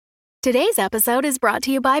Today's episode is brought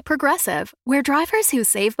to you by Progressive, where drivers who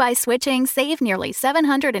save by switching save nearly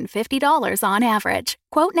 $750 on average.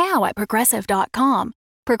 Quote now at Progressive.com.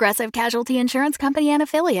 Progressive Casualty Insurance Company and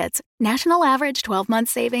Affiliates. National average 12-month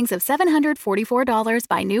savings of $744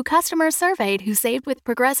 by new customers surveyed who saved with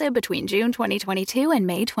Progressive between June 2022 and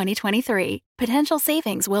May 2023. Potential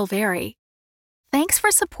savings will vary. Thanks for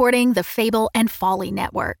supporting the Fable and Folly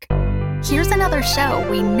Network. Here's another show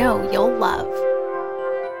we know you'll love.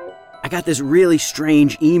 I got this really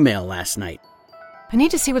strange email last night. I need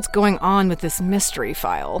to see what's going on with this mystery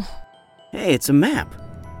file. Hey, it's a map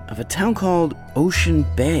of a town called Ocean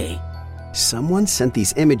Bay. Someone sent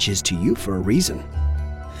these images to you for a reason.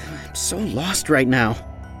 I'm so lost right now.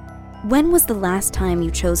 When was the last time you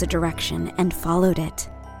chose a direction and followed it?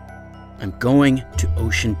 I'm going to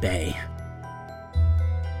Ocean Bay.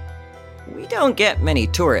 We don't get many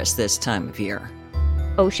tourists this time of year.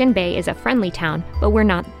 Ocean Bay is a friendly town, but we're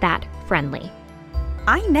not that friendly.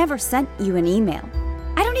 I never sent you an email.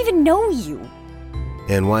 I don't even know you.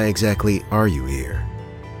 And why exactly are you here?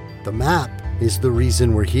 The map is the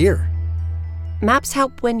reason we're here. Maps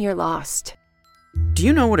help when you're lost. Do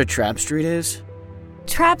you know what a trap street is?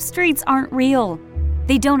 Trap streets aren't real.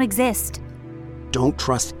 They don't exist. Don't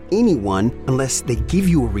trust anyone unless they give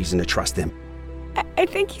you a reason to trust them. I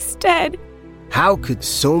think he's dead. How could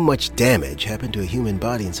so much damage happen to a human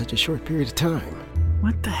body in such a short period of time?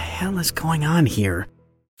 What the hell is going on here?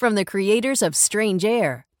 From the creators of Strange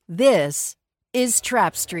Air, this is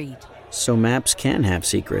Trap Street. So maps can have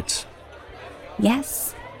secrets.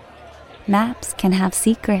 Yes. Maps can have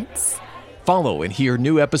secrets. Follow and hear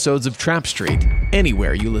new episodes of Trap Street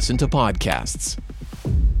anywhere you listen to podcasts.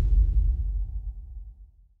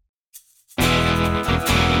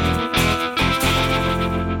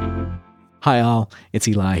 Hi all, it's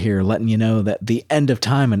Eli here letting you know that The End of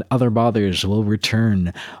Time and Other Bothers will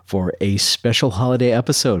return for a special holiday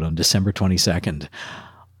episode on December 22nd.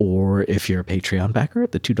 Or if you're a Patreon backer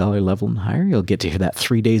at the $2 level and higher, you'll get to hear that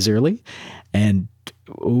 3 days early. And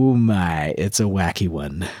oh my, it's a wacky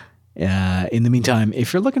one. In the meantime,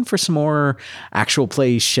 if you're looking for some more actual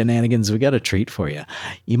play shenanigans, we got a treat for you.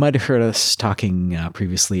 You might have heard us talking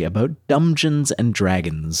previously about Dumbgeons and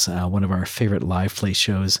Dragons, one of our favorite live play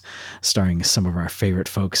shows starring some of our favorite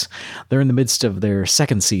folks. They're in the midst of their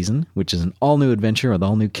second season, which is an all-new adventure with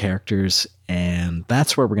all new characters, and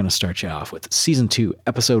that's where we're going to start you off with Season 2,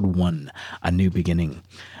 Episode 1, A New Beginning.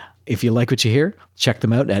 If you like what you hear, check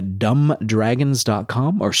them out at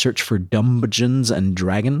dumbdragons.com or search for Dumbgeons and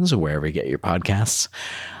Dragons wherever you get your podcasts.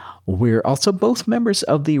 We're also both members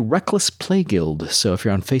of the Reckless Play Guild, so if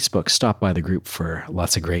you're on Facebook, stop by the group for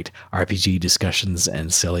lots of great RPG discussions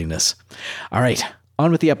and silliness. All right,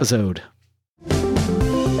 on with the episode.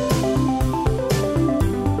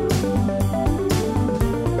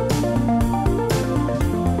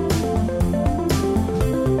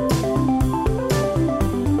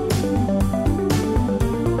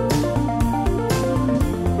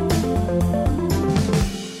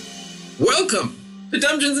 Welcome to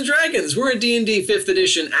Dungeons & Dragons. We're a D&D 5th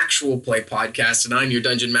edition actual play podcast, and I'm your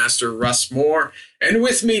Dungeon Master, Russ Moore. And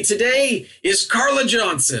with me today is Carla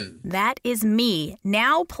Johnson. That is me,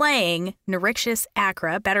 now playing Neurixious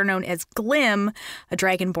Acra, better known as Glim, a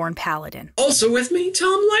Dragonborn Paladin. Also with me,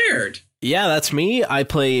 Tom Laird. Yeah, that's me. I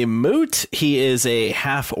play Moot. He is a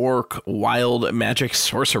half-orc wild magic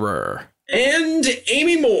sorcerer. And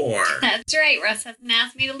Amy Moore. That's right. Russ hasn't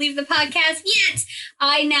asked me to leave the podcast yet.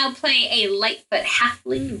 I now play a Lightfoot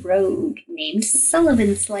halfling rogue named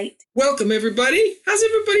Sullivan Slight. Welcome, everybody. How's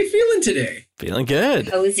everybody feeling today? Feeling good.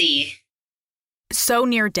 Cozy. So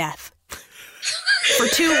near death. For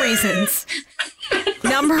two reasons.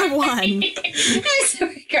 Number one, I'm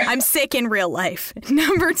sorry, girl. I'm sick in real life.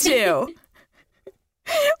 Number two,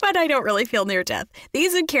 but I don't really feel near death.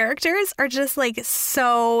 These characters are just like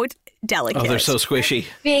so delicate. Oh, they're so squishy.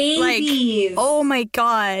 Babies. Like, oh my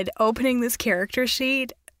God. Opening this character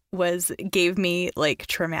sheet gave me like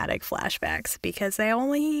traumatic flashbacks because I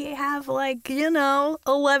only have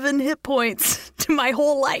 11 hit points to my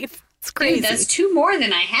whole life. It's crazy. Dude, that's two more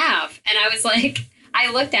than I have. And I was like,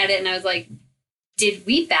 I looked at it and I was like, did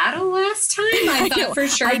we battle last time? I thought for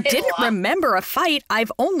sure. I didn't remember a fight.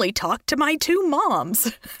 I've only talked to my two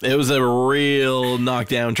moms. It was a real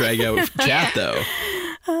knockdown, drag out chat, though.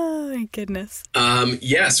 Oh, my goodness.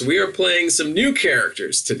 Yes, we are playing some new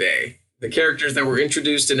characters today. The characters that were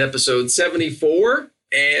introduced in episode 74.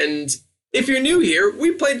 And if you're new here,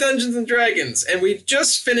 we play Dungeons & Dragons. And we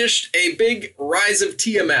just finished a big Rise of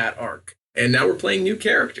Tiamat arc. And now we're playing new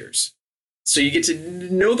characters. So you get to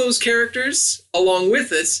know those characters along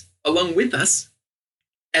with us,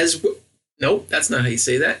 Nope, that's not how you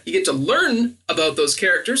say that. You get to learn about those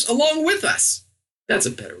characters along with us. That's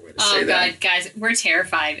a better way to say that. Oh, God, guys, we're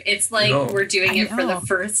terrified. It's like we're doing it for the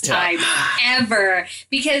first time ever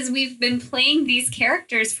because we've been playing these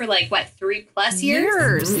characters for 3+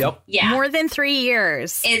 years? Yep. Yeah. More than 3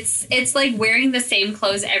 years. It's like wearing the same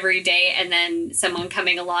clothes every day and then someone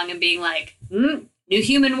coming along and being like, new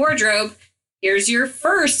human wardrobe. Here's your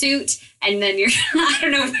fursuit. And then I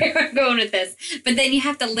don't know where I'm going with this, but then you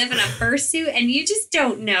have to live in a fursuit and you just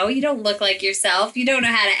don't know. You don't look like yourself. You don't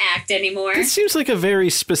know how to act anymore. This seems like a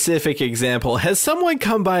very specific example. Has someone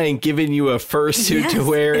come by and given you a fursuit to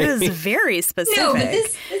wear? It is very specific. No, but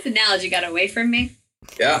this analogy got away from me.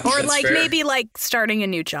 Yeah, or maybe starting a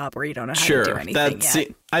new job where you don't know how to do anything yet.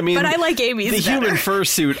 I mean, but I like Amy's the better. human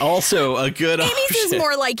fursuit, also a good Amy's option. is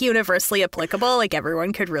more universally applicable.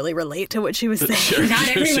 Everyone could really relate to what she was saying. Sure, Not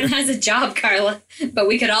everyone has a job, Carla, but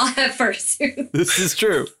we could all have fursuits. This is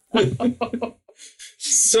true.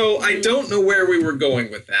 So I don't know where we were going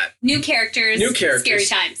with that. New characters. Scary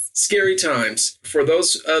times. Scary times. For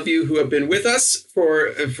those of you who have been with us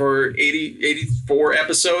for 84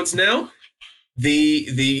 episodes now,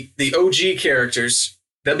 the OG characters,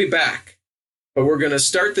 they'll be back. But we're going to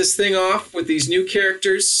start this thing off with these new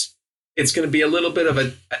characters. It's going to be a little bit of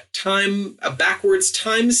a backwards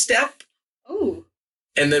time step. Ooh.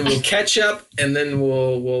 And then we'll catch up, and then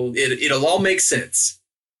it'll all make sense.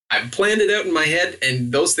 I've planned it out in my head, and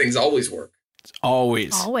those things always work.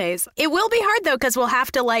 Always. It will be hard, though, because we'll have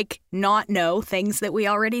to, not know things that we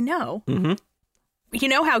already know. Mm-hmm. You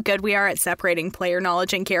know how good we are at separating player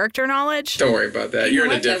knowledge and character knowledge? Don't worry about that. You're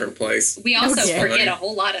in a different place. We also forget a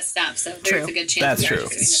whole lot of stuff, so there's a good chance we're doing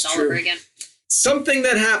this all over again. Something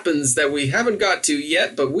that happens that we haven't got to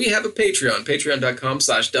yet, but we have a Patreon,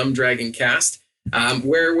 patreon.com/dumbdragoncast,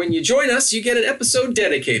 where when you join us, you get an episode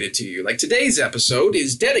dedicated to you. Like today's episode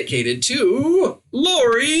is dedicated to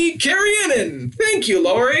Lori Karianen. Thank you,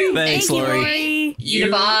 Lori. Thanks, Lori. You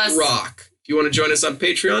the boss. rock. If you want to join us on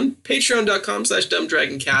Patreon,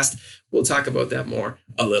 patreon.com/dumbdragoncast. We'll talk about that more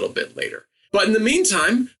a little bit later. But in the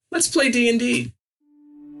meantime, let's play D&D.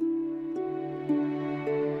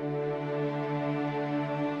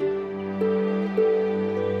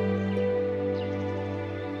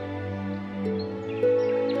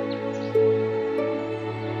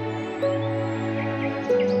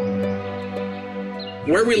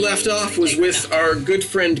 Where we left off was with our good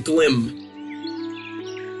friend Glim.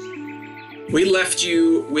 We left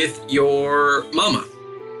you with your mama,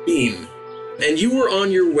 Bean, and you were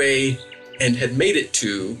on your way and had made it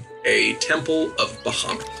to a temple of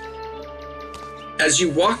Bahamut. As you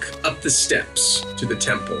walk up the steps to the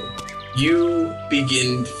temple, you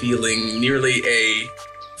begin feeling nearly a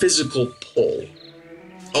physical pull,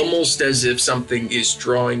 almost as if something is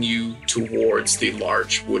drawing you towards the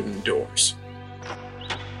large wooden doors.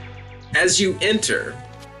 As you enter,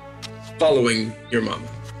 following your mama,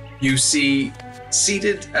 you see,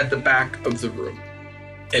 seated at the back of the room,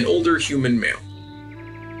 an older human male.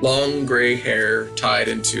 Long gray hair tied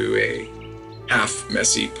into a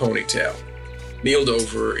half-messy ponytail, kneeled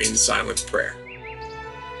over in silent prayer.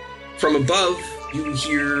 From above, you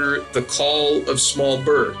hear the call of small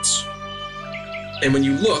birds. And when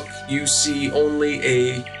you look, you see only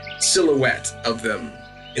a silhouette of them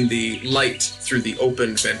in the light through the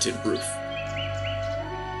open vented roof.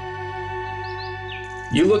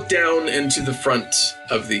 You look down into the front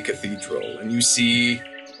of the cathedral and you see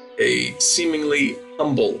a seemingly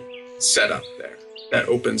humble setup there that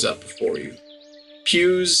opens up before you.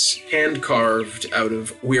 Pews hand-carved out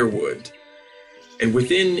of weirwood, and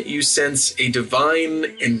within you sense a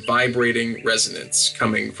divine and vibrating resonance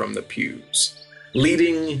coming from the pews,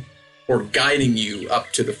 leading or guiding you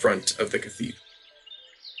up to the front of the cathedral.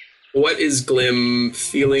 What is Glim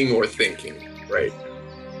feeling or thinking, right?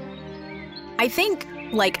 I think,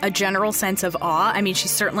 a general sense of awe. I mean, she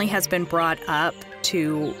certainly has been brought up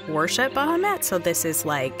to worship Bahamut, so this is,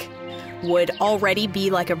 would already be,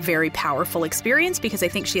 a very powerful experience, because I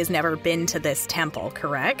think she has never been to this temple,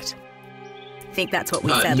 correct? I think that's what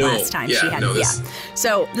we said last time. She had.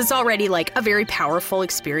 So this is already, a very powerful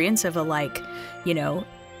experience of a,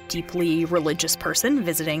 deeply religious person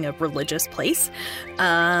visiting a religious place.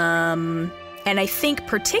 And I think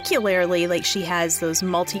particularly, she has those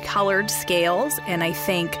multicolored scales, and I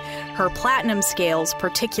think her platinum scales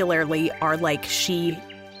particularly are she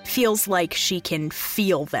feels like she can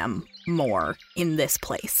feel them more in this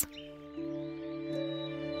place.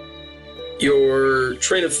 Your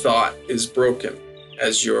train of thought is broken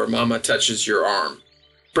as your mama touches your arm,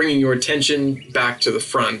 bringing your attention back to the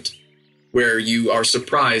front, where you are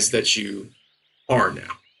surprised that you are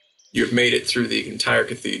now. You've made it through the entire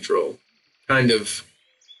cathedral, kind of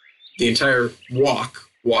the entire walk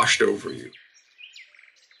washed over you.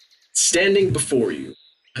 Standing before you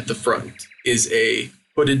at the front is a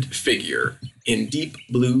hooded figure in deep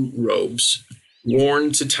blue robes,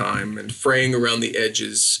 worn to time and fraying around the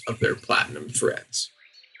edges of their platinum threads.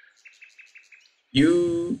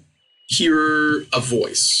 You hear a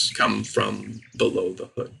voice come from below the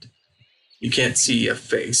hood. You can't see a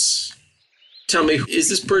face. Tell me, is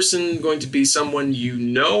this person going to be someone you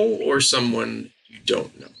know or someone you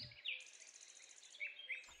don't know?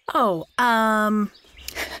 Oh,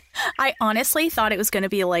 I honestly thought it was going to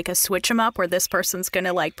be like a switch 'em up where this person's going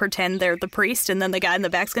to like pretend they're the priest and then the guy in the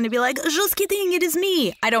back's going to be like, just kidding, it is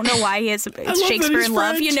me. I don't know why it's Shakespeare in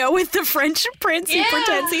Love, you know, with the French prince. He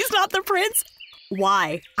pretends he's not the prince.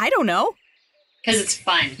 Why? I don't know. Because it's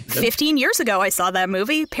fun. 15 years ago, I saw that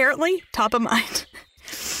movie, apparently, top of mind.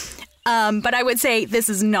 But I would say this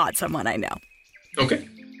is not someone I know. Okay.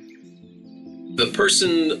 The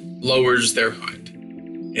person lowers their hood,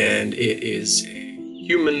 and it is a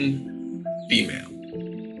human female.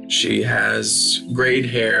 She has grayed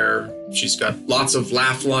hair. She's got lots of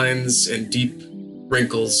laugh lines and deep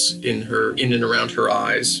wrinkles in and around her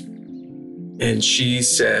eyes. And she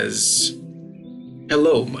says,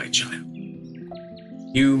 "Hello, my child.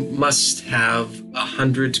 You must have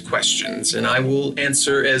 100 questions, and I will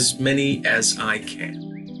answer as many as I can.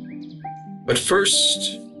 But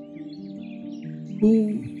first,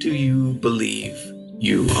 who do you believe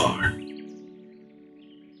you are?"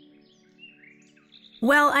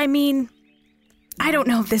 Well, I mean, I don't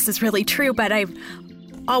know if this is really true, but I've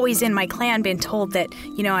always in my clan been told that,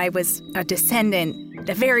 you know, I was a descendant,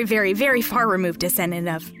 a very, very, very far removed descendant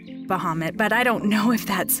of Bahamut, but I don't know if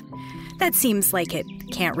that seems like it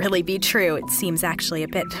can't really be true. It seems actually a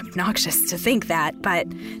bit obnoxious to think that, but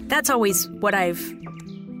that's always what I've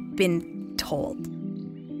been told.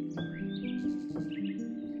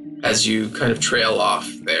 As you kind of trail off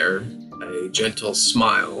there, a gentle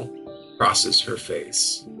smile crosses her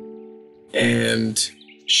face. And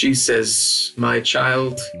she says, "My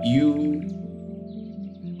child, you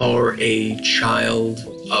are a child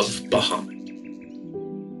of Bahamut.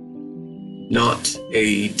 Not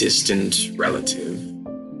a distant relative,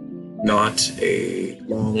 not a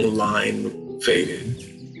long line faded.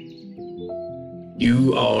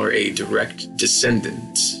 You are a direct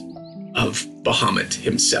descendant of Bahamut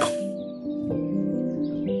himself."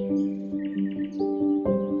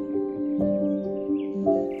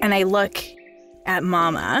 And I look at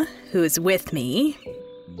Mama, who is with me,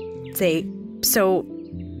 say, "So,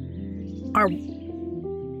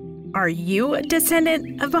 are you a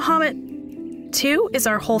descendant of Bahamut too? Is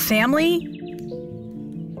our whole family?"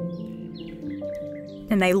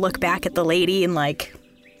 And I look back at the lady and like...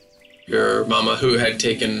 Your mama, who had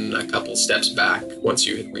taken a couple steps back once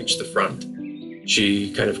you had reached the front,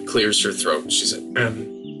 she kind of clears her throat. She said,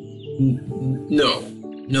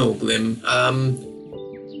 No, Glim.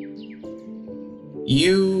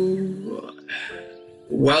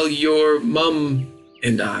 While your mum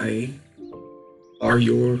and I are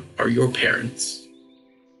your parents,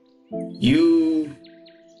 you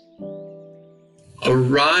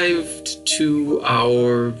arrived to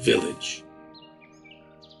our village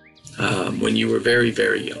when you were very,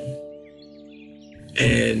 very young.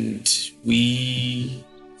 And we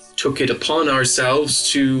took it upon ourselves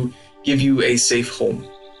to give you a safe home.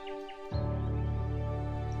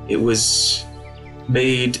 It was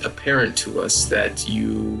made apparent to us that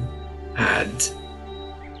you had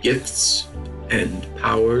gifts and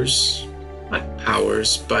powers, not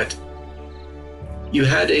powers, but you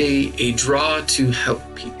had a draw to help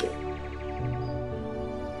people.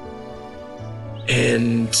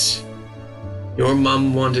 And your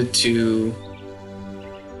mom wanted to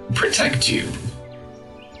protect you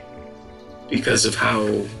because of how,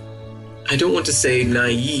 I don't want to say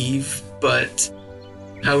naive, but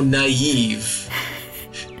how naive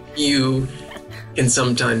you can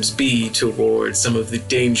sometimes be towards some of the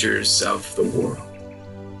dangers of the world.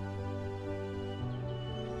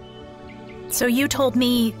 So you told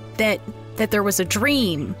me that there was a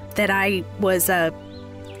dream, that I was a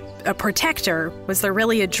protector. Was there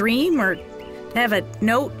really a dream, or did I have a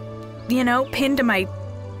note, pinned to my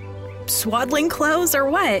swaddling clothes, or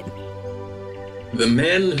what? The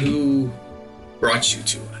man who brought you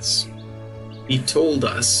to us, he told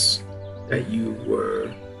us that you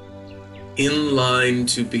were in line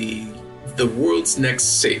to be the world's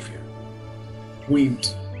next savior.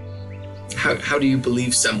 How do you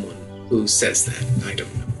believe someone who says that? I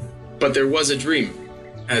don't know. But there was a dream,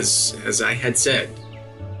 as I had said,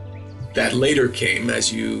 that later came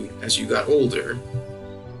as you got older,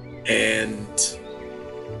 and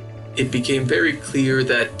it became very clear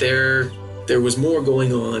that there was more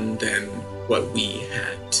going on than what we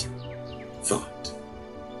had thought.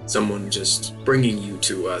 Someone just bringing you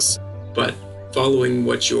to us, but following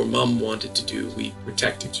what your mom wanted to do, we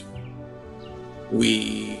protected you.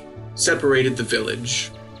 We separated the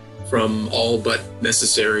village from all but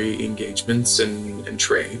necessary engagements and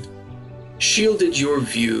trade, shielded your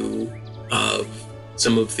view of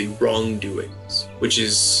some of the wrongdoings, which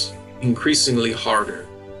is increasingly harder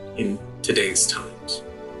in today's times.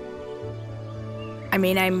 I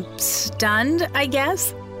mean, I'm stunned, I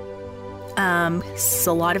guess. It's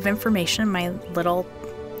a lot of information, my little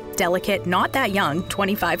delicate, not that young,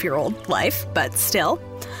 25-year-old life, but still.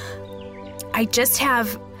 I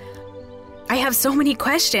have so many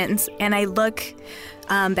questions, and I look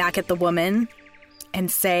back at the woman and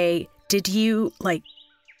say, did you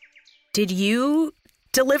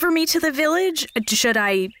deliver me to the village? Should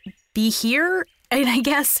I be here? And I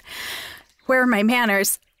guess, where are my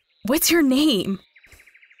manners? What's your name?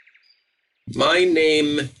 My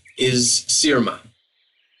name is Sirma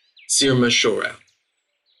Shorel.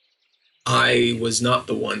 I was not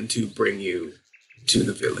the one to bring you to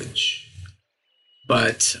the village,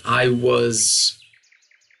 but I was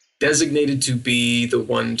designated to be the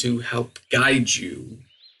one to help guide you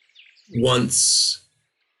once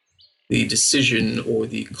the decision or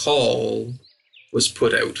the call was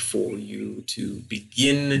put out for you to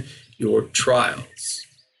begin your trials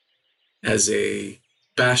as a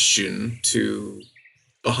bastion to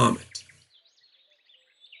Bahamut.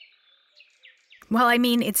 Well, I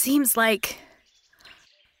mean, it seems like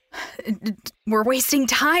we're wasting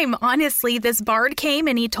time. Honestly, this bard came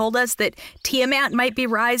and he told us that Tiamat might be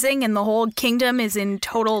rising and the whole kingdom is in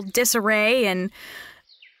total disarray. And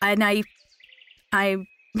I,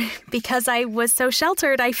 because I was so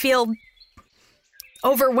sheltered, I feel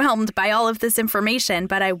overwhelmed by all of this information.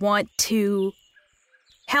 But I want to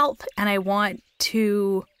help, and I want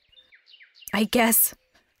to, I guess,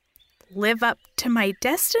 live up to my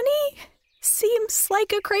destiny. Seems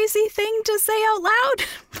like a crazy thing to say out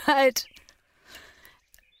loud,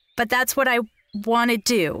 but that's what I want to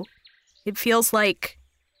do. It feels like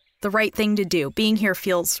the right thing to do. Being here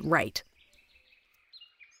feels right.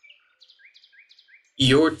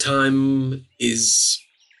 Your time is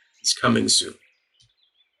coming soon.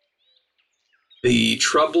 The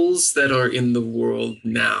troubles that are in the world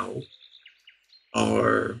now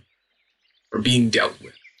are being dealt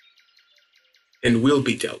with and will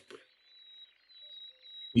be dealt with.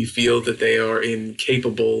 We feel that they are in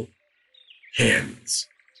capable hands.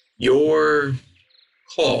 Your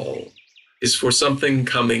call is for something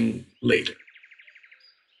coming later.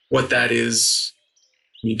 What that is,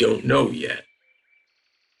 we don't know yet.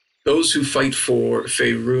 Those who fight for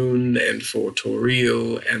Faerun and for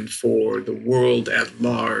Toril and for the world at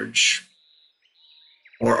large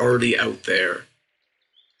are already out there,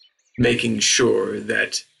 making sure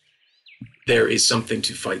that there is something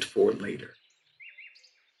to fight for later.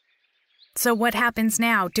 So what happens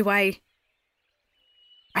now?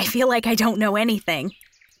 I feel like I don't know anything.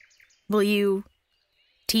 Will you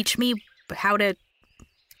teach me how to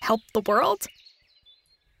help the world?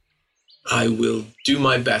 I will do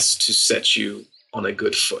my best to set you on a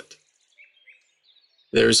good foot.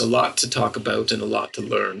 There's a lot to talk about and a lot to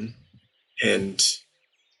learn. And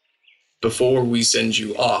before we send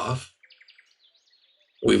you off,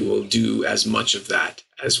 we will do as much of that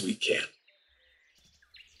as we can.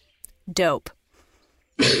 Dope.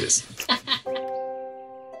 There it is.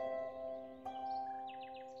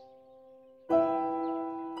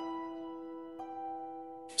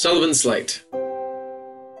 Sullivan's Light.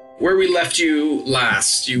 Where we left you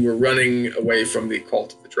last, you were running away from the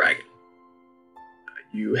Cult of the Dragon.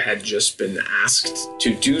 You had just been asked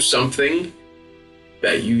to do something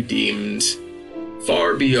that you deemed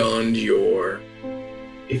far beyond your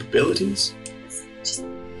capabilities. Just,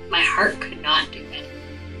 my heart could not do it.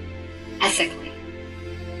 Ethically.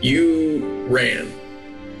 You ran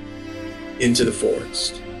into the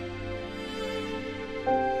forest.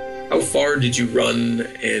 How far did you run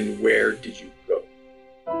and where did you go?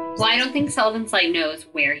 Well, I don't think Sullivan's Light knows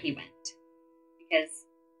where he went. Because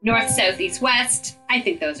north, south, east, west, I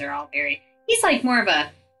think those are all very... He's like more of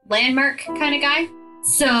a landmark kind of guy.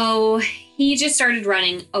 So he just started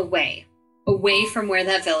running away from where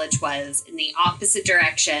that village was, in the opposite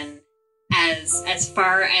direction, as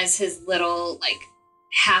far as his little, like,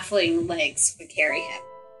 halfling legs would carry him.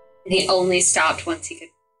 And he only stopped once he could,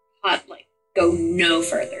 go no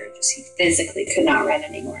further. Just he physically could not run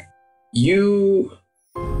anymore. You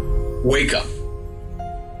wake up,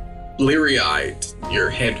 bleary-eyed, your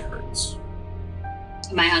head hurts.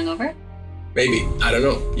 Am I hungover? Maybe. I don't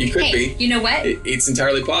know. You could be. You know what? It's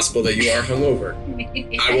entirely possible that you are hungover.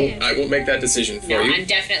 I won't make that decision for you. No, I'm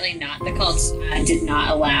definitely not. The cult did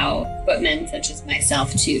not allow footmen such as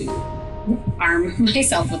myself to arm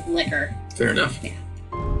myself with liquor. Fair enough. Yeah.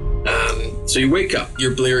 So you wake up.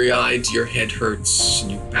 You're bleary-eyed. Your head hurts.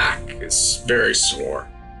 And your back is very sore.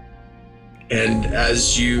 And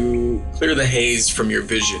as you clear the haze from your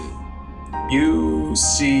vision, you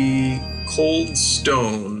see cold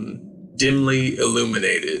stone dimly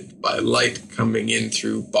illuminated by light coming in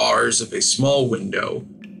through bars of a small window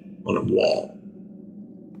on a wall.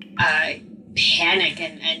 I panic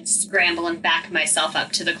and scramble and back myself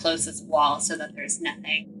up to the closest wall so that there's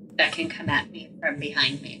nothing that can come at me from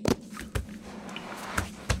behind me.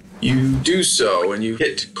 You do so, and you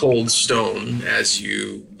hit cold stone as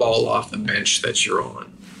you fall off the bench that you're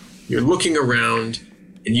on. You're looking around,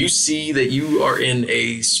 and you see that you are in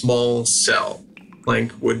a small cell.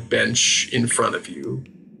 Plank wood bench in front of you,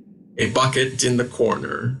 a bucket in the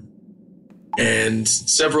corner, and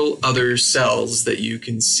several other cells that you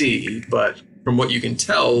can see, but from what you can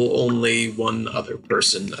tell, only one other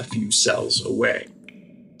person a few cells away.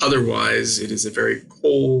 Otherwise, it is a very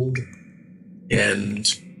cold and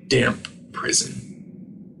damp prison.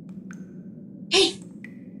 Hey!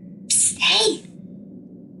 Psst, hey!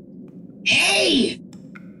 Hey!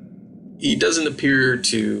 He doesn't appear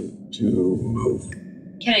to move.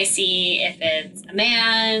 Can I see if it's a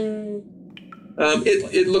man?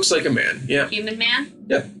 It looks like a man, yeah. Human man?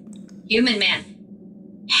 Yeah. Human man.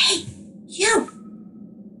 Hey, you!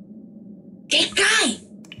 Big guy!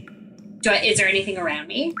 Is there anything around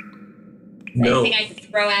me? No. Anything I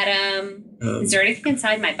can throw at him? Is there anything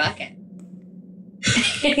inside my bucket?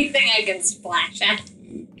 Anything I can splash at?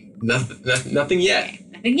 Nothing yet. Okay.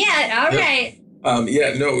 Nothing yet, all right.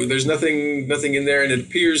 No, there's nothing in there, and it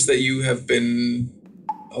appears that you have been...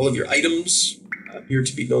 All of your items appear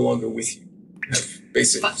to be no longer with you. You have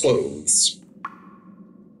basic clothes.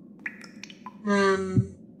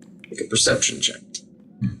 Make a perception check.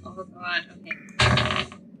 Oh, God, okay.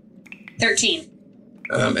 13.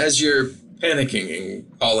 As you're panicking and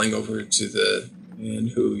calling over to the man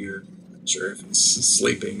who you're not sure if he's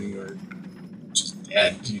sleeping or just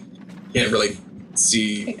dead, you can't really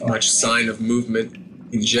see much sign of movement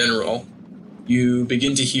in general. You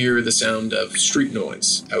begin to hear the sound of street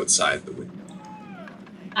noise outside the window.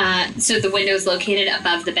 So the window's located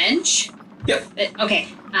above the bench? Yep. Okay.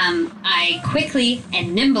 I quickly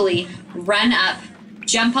and nimbly run up,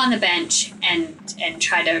 jump on the bench, and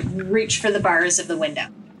try to reach for the bars of the window.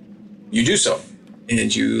 You do so,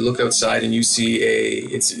 and you look outside and you see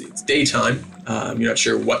it's daytime. You're not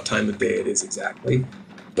sure what time of day it is exactly,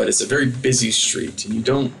 but it's a very busy street, and you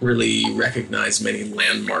don't really recognize many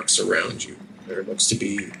landmarks around you. There looks to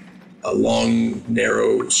be a long,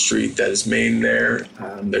 narrow street that is main there.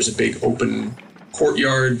 There's a big open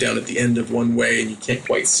courtyard down at the end of one way, and you can't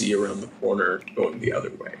quite see around the corner going the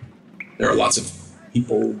other way. There are lots of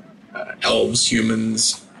people, elves,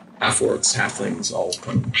 humans, half-orcs, halflings, all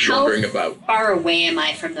kind of wandering about. How far away am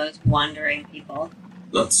I from those wandering people?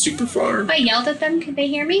 Not super far. If I yelled at them, could they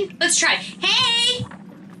hear me? Let's try. Hey!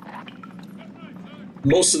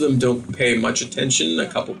 Most of them don't pay much attention. A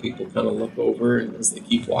couple people kind of look over, and as they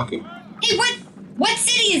keep walking. Hey, what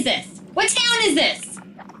city is this? What town is this?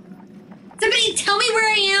 Somebody tell me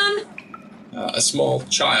where I am. A small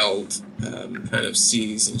child kind of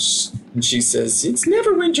sees, and she says, "It's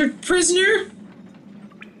Neverwinter, prisoner."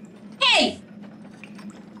 Hey!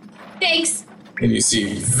 Thanks. And you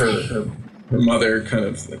see her mother kind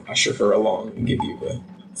of usher her along and give you a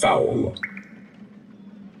foul look.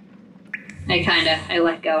 I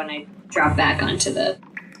let go and I drop back onto the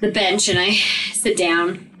bench and I sit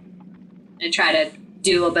down and try to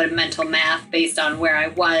do a little bit of mental math based on where I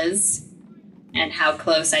was and how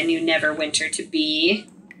close I knew Neverwinter to be.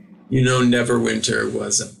 You know Neverwinter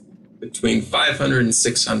was between 500 and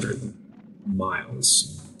 600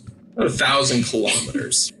 miles. About 1,000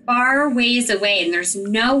 kilometers. Far ways away, and there's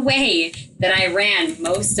no way that I ran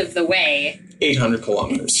most of the way 800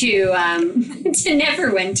 kilometers to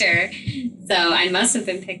Neverwinter. So I must have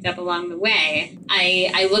been picked up along the way.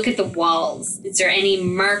 I look at the walls. Is there any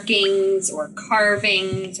markings or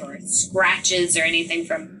carvings or scratches or anything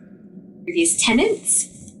from previous tenants?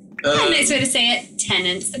 That's a nice way to say it.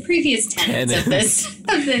 Tenants, the previous tenants of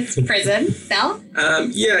this prison cell.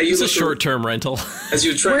 Yeah, it's a short-term rental. As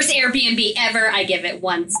you worst Airbnb ever. I give it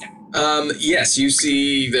 1 star. Yes, you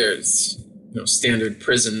see. There's standard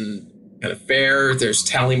prison kind of fare. There's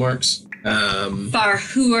tally marks.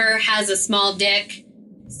 Farhur has a small dick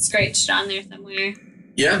scratched on there somewhere.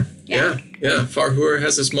 Yeah. Farhur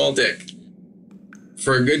has a small dick.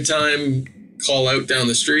 For a good time, call out down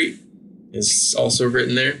the street is also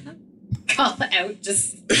written there. Call out,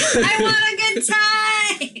 just, I want a good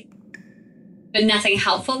time! But nothing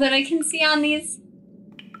helpful that I can see on these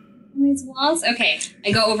walls? Okay,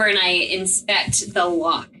 I go over and I inspect the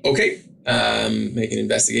lock. Okay, make an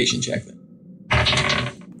investigation check then.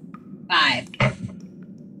 5.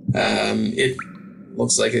 It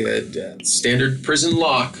looks like a standard prison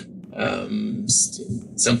lock.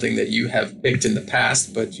 Something that you have picked in the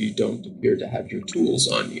past, but you don't appear to have your tools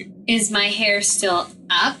on you. Is my hair still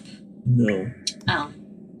up? No. Oh,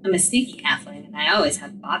 I'm a sneaky halfling, and I always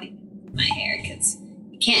have bobby pins in my hair, because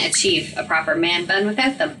you can't achieve a proper man bun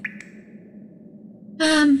without them.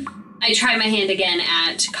 I try my hand again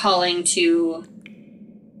at calling to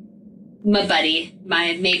my buddy,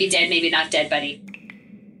 my maybe dead, maybe not dead buddy.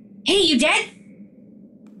 Hey, you dead?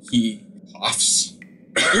 He coughs.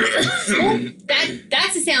 Oh,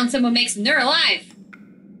 that's a sound someone makes when they're alive.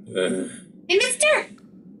 Hey, mister!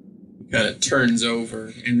 He kind of turns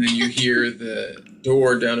over, and then you hear the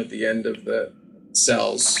door down at the end of the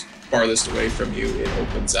cells farthest away from you. It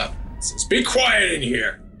opens up. It says, "Be quiet in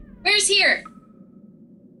here." Where's here?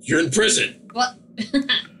 You're in prison. What?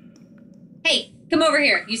 Hey, come over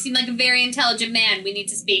here. You seem like a very intelligent man. We need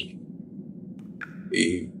to speak.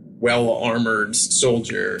 The well-armored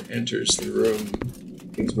soldier enters the room.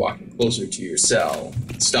 He's walking closer to your cell.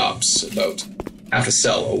 Stops about half a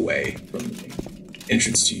cell away from the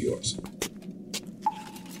entrance to yours.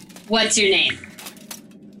 What's your name?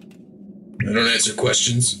 I don't answer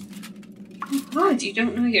questions. Oh, God, you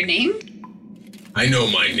don't know your name? I know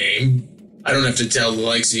my name. I don't have to tell the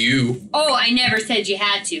likes of you. Oh, I never said you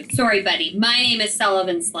had to. Sorry, buddy. My name is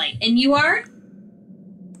Sullivan Slight. And you are?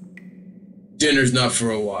 Dinner's not for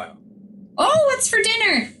a while. Oh, what's for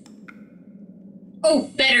dinner? Oh,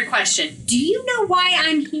 better question. Do you know why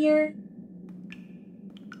I'm here?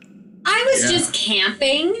 I was just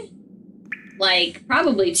camping, like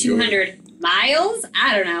probably 200 miles,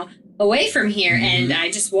 I don't know, away from here, and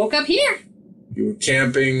I just woke up here. You were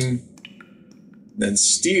camping, then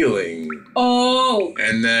stealing. Oh.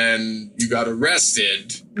 And then you got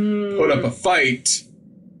arrested, put up a fight,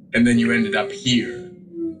 and then you ended up here.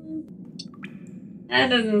 That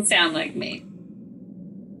doesn't sound like me.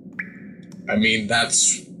 I mean,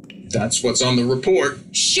 that's what's on the report.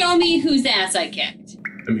 Show me whose ass I kicked.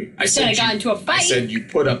 I mean, I said I got into a fight. I said you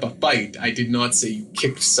put up a fight. I did not say you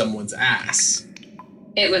kicked someone's ass.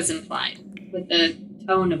 It was implied with the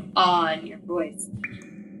tone of awe in your voice.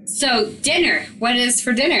 So, dinner. What is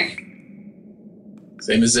for dinner?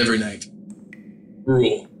 Same as every night.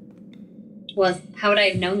 Rule. Well, how would I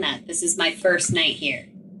have known that? This is my first night here.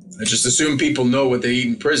 I just assume people know what they eat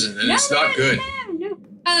in prison, and it's not good.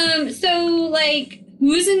 No. So, like,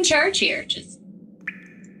 who's in charge here? Just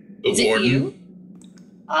the warden. You?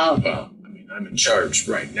 Oh. Well, I mean, I'm in charge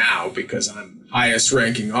right now because I'm highest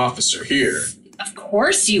ranking officer here. Of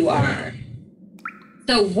course you are.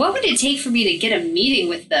 So what would it take for me to get a meeting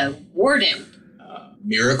with the warden?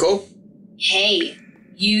 Miracle? Hey,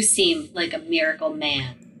 you seem like a miracle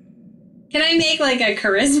man. Can I make like a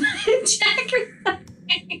charisma check or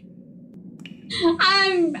something?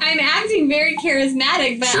 I'm acting very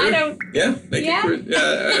charismatic, but sure. I don't. Yeah, make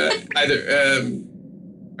it. Either.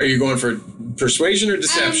 Are you going for persuasion or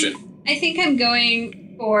deception? I think I'm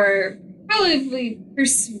going for probably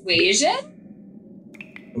persuasion.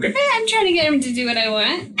 Okay. I'm trying to get him to do what I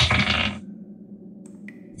want.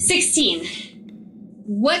 16.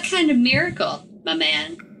 What kind of miracle, my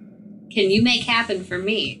man, can you make happen for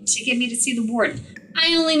me to get me to see the warden?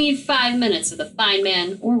 I only need 5 minutes of a fine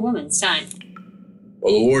man or woman's time.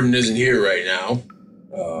 Well, the warden isn't here right now.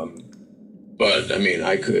 But I mean,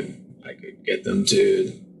 I could get them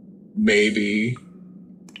to maybe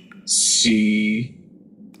see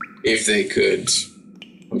if they could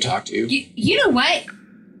come talk to you. You know what?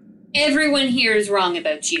 Everyone here is wrong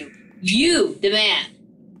about you. You, the man.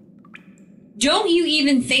 Don't you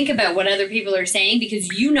even think about what other people are saying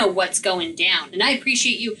because you know what's going down. And I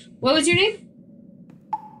appreciate you. What was your name?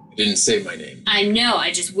 I didn't say my name. I know.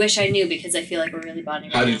 I just wish I knew because I feel like we're really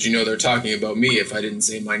bonding. How did you know they're talking about me if I didn't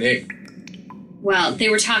say my name? Well, they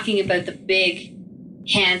were talking about the big,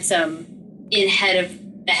 handsome, the head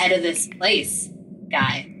of this place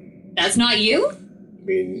guy. That's not you? I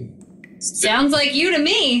mean... Sounds like you to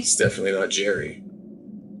me. It's definitely not Jerry.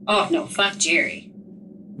 Oh, no, fuck Jerry.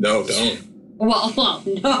 No, don't. Well,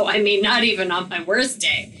 no, I mean, not even on my worst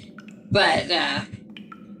day. But,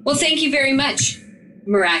 well, thank you very much,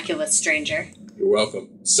 miraculous stranger. You're welcome,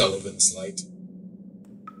 Sullivan Slight.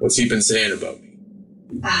 What's he been saying about me?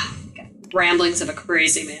 Ramblings of a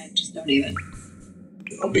crazy man. Just don't even.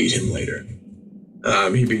 I'll beat him later.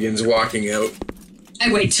 He begins walking out.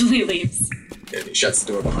 I wait till he leaves. And he shuts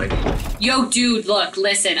the door behind him. Yo, dude, look,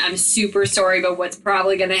 listen, I'm super sorry about what's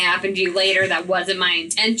probably going to happen to you later. That wasn't my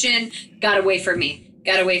intention. Got away from me.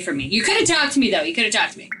 You could have talked to me, though.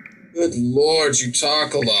 Good Lord, you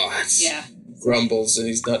talk a lot. Yeah. Grumbles, and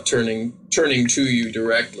he's not turning to you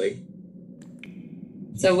directly.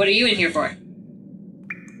 So what are you in here for?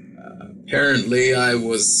 Apparently, I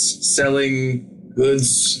was selling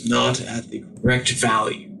goods not at the correct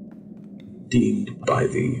value, deemed by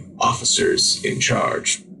the officers in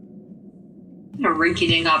charge. What a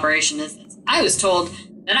rinky-dink operation is this? I was told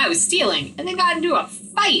that I was stealing, and then got into a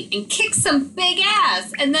fight and kicked some big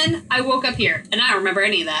ass, and then I woke up here, and I don't remember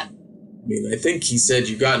any of that. I mean, I think he said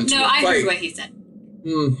you got into a fight. No, I heard what he said.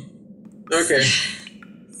 Okay.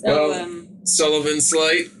 So, Sullivan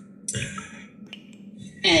Slight.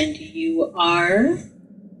 And you are?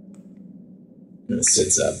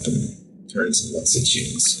 Sits up and turns and looks at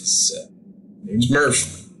you and says, name's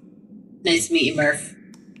Murph. Nice to meet you, Murph.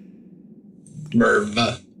 Merv.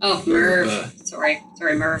 Oh, Merv. Sorry,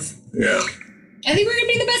 Merv. Yeah. I think we're gonna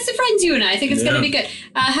be the best of friends, you and I. I think it's gonna be good.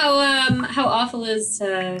 How awful is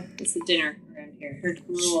the dinner around here? Heard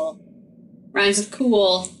cool. Rhymes with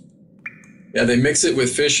cool. Yeah, they mix it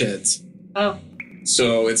with fish heads. Oh.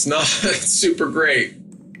 So it's not super great.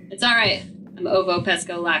 It's all right. I'm ovo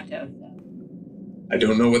pesco lacto. So. I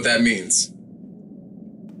don't know what that means.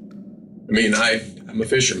 I mean, I'm a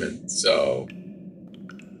fisherman, so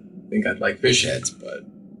I think I'd like fish heads, but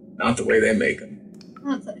not the way they make them.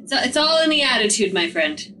 Well, it's all in the attitude, my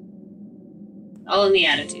friend. All in the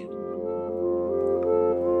attitude.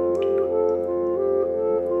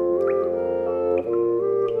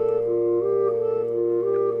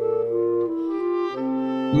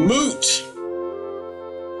 Moot!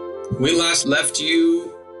 We last left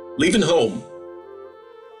you leaving home.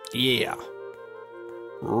 Yeah.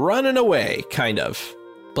 Running away, kind of.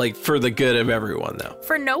 Like, for the good of everyone, though.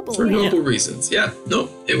 For noble reasons. Yeah, no,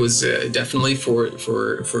 it was definitely for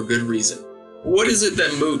good reason. What is it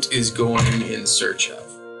that Moot is going in search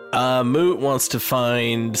of? Moot wants to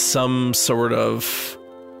find some sort of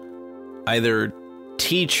either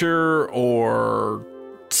teacher or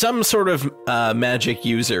some sort of magic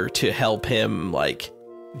user to help him, like,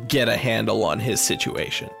 get a handle on his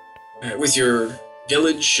situation. With your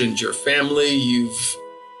village and your family, you've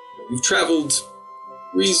traveled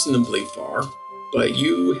reasonably far, but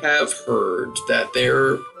you have heard that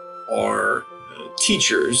there are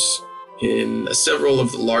teachers in several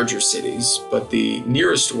of the larger cities, but the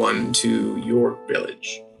nearest one to your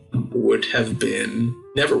village would have been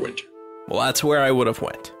Neverwinter. Well, that's where I would have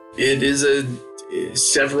went. It is a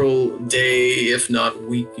several day, if not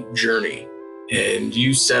week, journey, and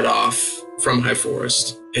you set off from High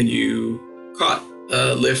Forest, and you caught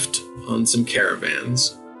a lift on some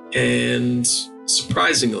caravans, and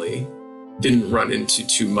surprisingly didn't run into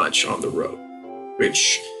too much on the road,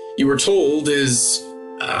 which you were told is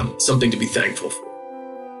something to be thankful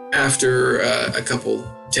for. After a couple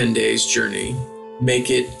 10 days journey, make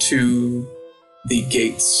it to the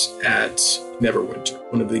gates at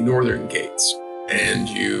Neverwinter, one of the northern gates, and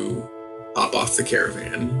you hop off the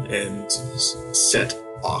caravan and set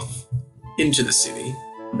off into the city.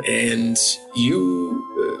 And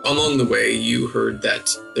you, along the way, you heard that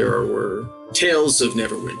there were tales of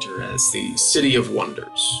Neverwinter as the City of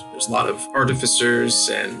Wonders. There's a lot of artificers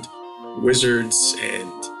and wizards,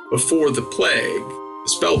 and before the plague, the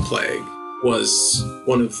spell plague was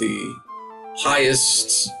one of the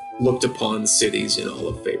highest looked upon cities in all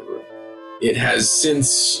of Faerun. It has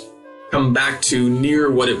since come back to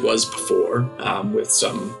near what it was before, with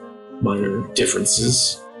some minor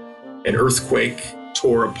differences. An earthquake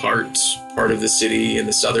tore apart part of the city in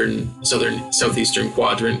the southeastern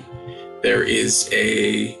quadrant. There is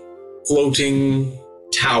a floating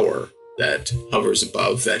tower that hovers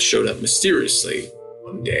above that showed up mysteriously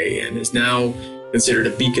one day and is now considered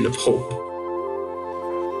a beacon of hope.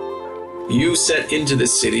 You set into the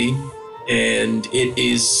city, and it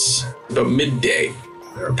is about midday.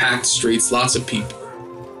 There are packed streets, lots of people,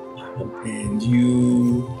 and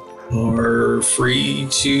you are free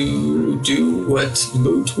to do what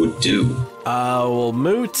Moot would do. Well,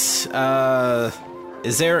 Moot,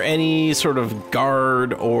 is there any sort of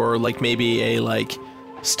guard or like maybe a like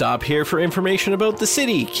stop here for information about the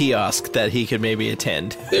city kiosk that he could maybe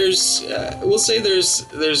attend? There's, we'll say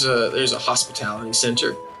there's a hospitality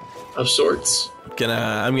center of sorts.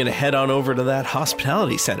 I'm gonna head on over to that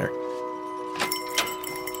hospitality center.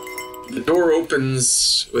 The door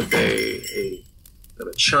opens with a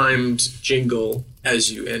chimed jingle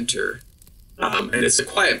as you enter, and it's a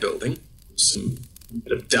quiet building. Some a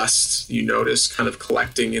bit of dust you notice kind of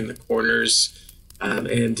collecting in the corners, and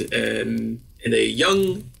a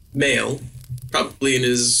young male, probably in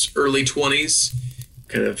his early 20s,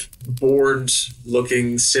 kind of bored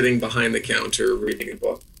looking, sitting behind the counter reading a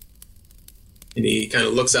book. And he kind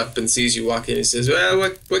of looks up and sees you walk in and says, "Well,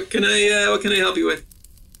 what can I help you with?"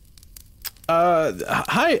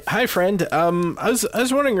 Hi, friend. I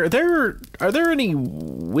was wondering, are there any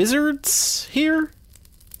wizards here?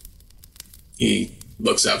 He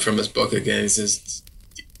looks up from his book again. He says,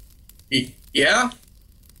 "Yeah."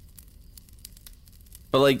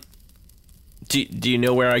 But like, do you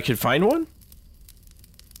know where I could find one?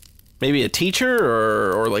 Maybe a teacher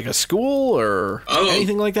or like a school or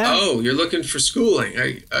anything like that? Oh, you're looking for schooling. Are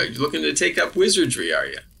you looking to take up wizardry, are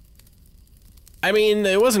you? I mean,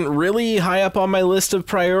 it wasn't really high up on my list of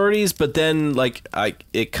priorities, but then like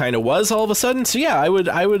it kind of was all of a sudden. So yeah, I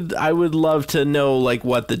would love to know like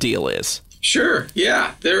what the deal is. Sure.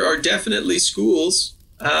 Yeah, there are definitely schools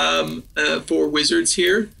for wizards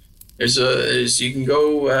here. There's you can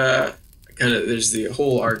go there's the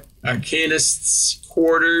whole Arcanists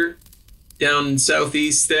quarter down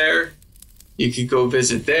southeast there. You could go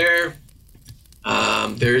visit there.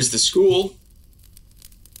 There's the school.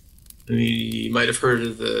 I mean, you might have heard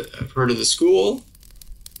of the school.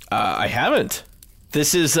 I haven't.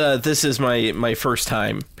 This is my first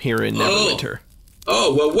time here in Neverwinter.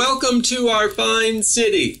 Oh, well, welcome to our fine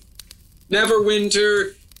city.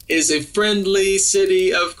 Neverwinter is a friendly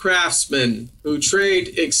city of craftsmen who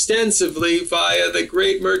trade extensively via the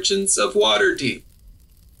great merchants of Waterdeep.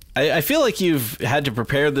 I feel like you've had to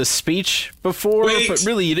prepare this speech before, but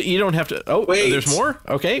really you don't have to. Oh, wait. There's more?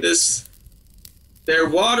 Okay. Their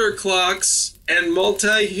water clocks and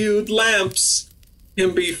multi-hued lamps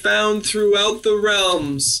can be found throughout the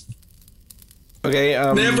realms. Okay,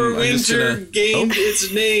 Neverwinter gained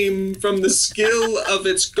its name from the skill of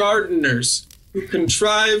its gardeners, who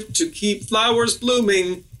contrived to keep flowers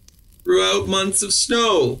blooming throughout months of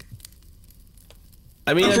snow.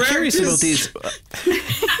 I mean, I'm curious about these.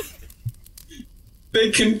 They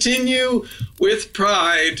continue with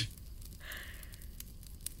pride.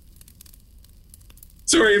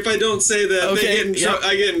 Sorry if I don't say that. Okay,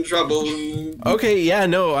 I get in trouble. Okay, yeah,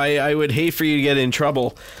 no, I would hate for you to get in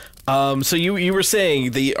trouble. So you were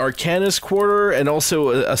saying the Arcanist Quarter and also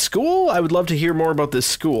a school? I would love to hear more about this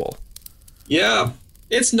school. Yeah,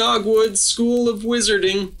 it's Nogwood's School of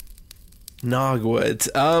Wizarding. Nogwood.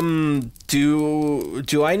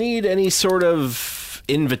 Do I need any sort of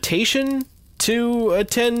invitation to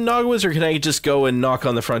attend Nogwood's, or can I just go and knock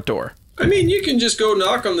on the front door? I mean, you can just go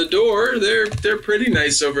knock on the door. They're pretty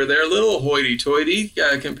nice over there. A little hoity-toity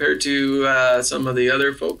compared to some of the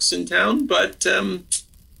other folks in town, but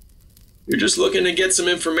you're just looking to get some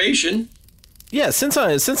information. Yeah, since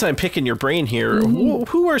I'm picking your brain here,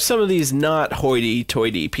 who are some of these not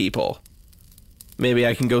hoity-toity people? Maybe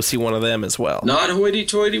I can go see one of them as well. Not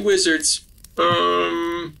hoity-toity wizards.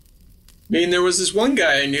 I mean, there was this one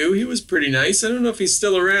guy I knew. He was pretty nice. I don't know if he's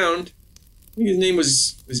still around. I think his name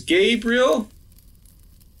was Gabriel?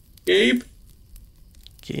 Gabriel.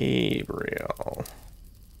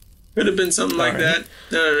 Could have been something like that.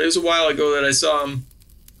 No, it was a while ago that I saw him.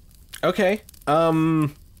 Okay.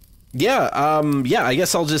 Yeah, I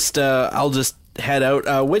guess I'll just head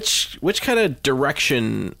out. Which kind of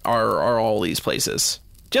direction are all these places?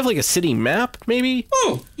 Do you have like a city map, maybe?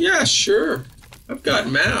 Oh, yeah, sure. I've got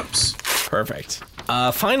maps. Perfect.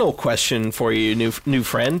 Final question for you, new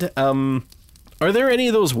friend. Are there any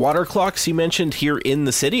of those water clocks you mentioned here in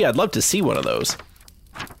the city? I'd love to see one of those.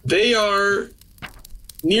 They are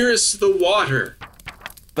nearest the water.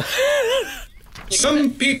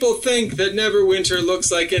 Some people think that Neverwinter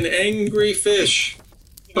looks like an angry fish,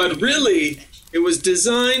 but really, it was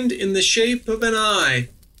designed in the shape of an eye.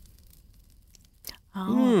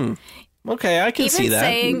 Oh. Okay, I can see that.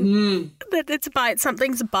 Saying that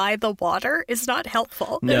something's by the water is not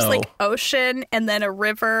helpful. No. There's like ocean and then a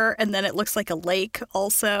river and then it looks like a lake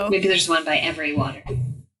also. Maybe there's one by every water.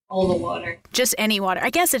 All the water. Just any water.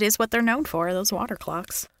 I guess it is what they're known for, those water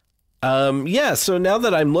clocks. Yeah, so now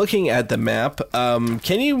that I'm looking at the map,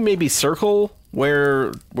 can you maybe circle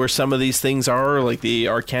where some of these things are, like the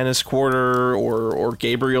Arcanist Quarter or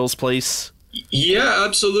Gabriel's place? Yeah,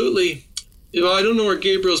 absolutely. Well, I don't know where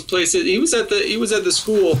Gabriel's place is. He was at the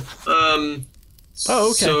school. Oh,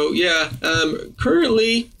 okay. So yeah,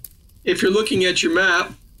 currently, if you're looking at your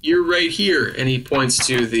map, you're right here, and he points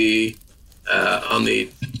to the on the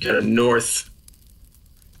kind of northwest.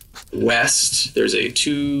 There's a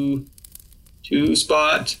 2 two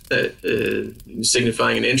spot that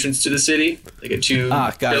signifying an entrance to the city, like a two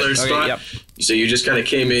pillar spot. Yep. So you just kind of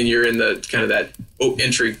came in. You're in the kind of that open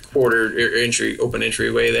entryway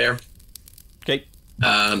there. Okay.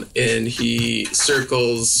 And he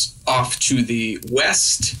circles off to the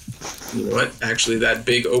west. You know what? Actually, that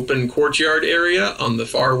big open courtyard area on the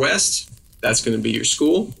far west, that's going to be your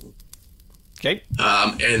school. Okay.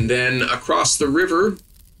 And then across the river,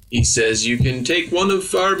 he says you can take one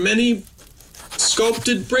of our many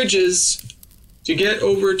sculpted bridges to get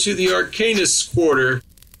over to the Arcanus Quarter.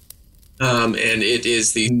 And it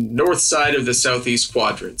is the north side of the southeast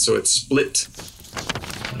quadrant, so it's split.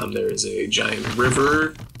 There is a giant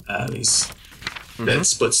river that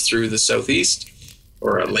splits through the southeast,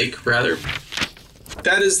 or a lake, rather.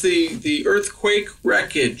 That is the earthquake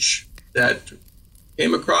wreckage that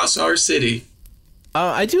came across our city.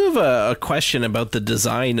 I do have a question about the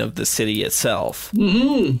design of the city itself.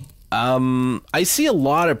 I see a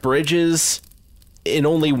lot of bridges in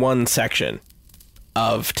only one section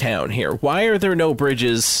of town here. Why are there no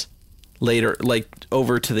bridges later, like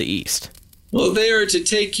over to the east? Well, they are to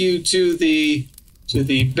take you to the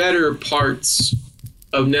better parts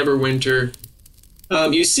of Neverwinter.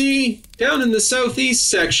 You see, down in the southeast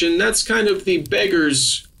section, that's kind of the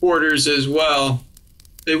beggars' quarters as well.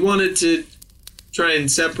 They wanted to try and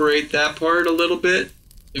separate that part a little bit,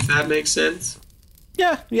 if that makes sense.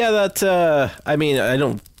 Yeah, that, I mean, I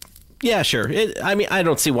don't... Yeah, sure. I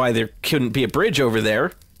don't see why there couldn't be a bridge over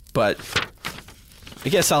there, but I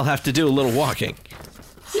guess I'll have to do a little walking.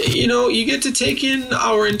 You know, you get to take in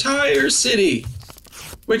our entire city,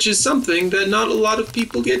 which is something that not a lot of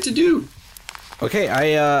people get to do. Okay,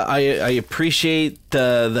 I appreciate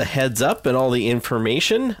the heads up and all the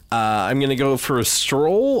information. I'm gonna go for a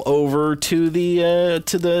stroll over to the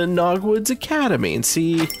Nogwoods Academy and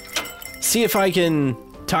see if I can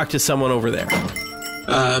talk to someone over there.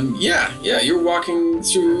 Yeah. You're walking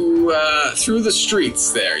through the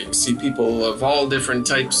streets there. You see people of all different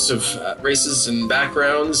types of races and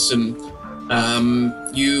backgrounds, and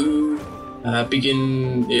you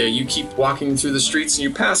keep walking through the streets, and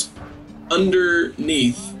you pass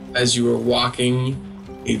underneath, as you are walking,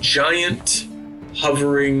 a giant,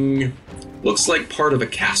 hovering, looks like part of a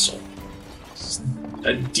castle.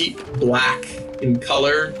 A deep black in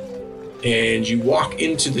color, and you walk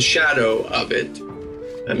into the shadow of it.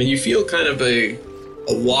 I mean, you feel kind of a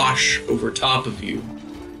wash over top of you.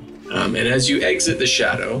 And as you exit the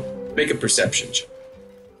shadow, make a perception check.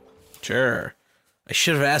 Sure. I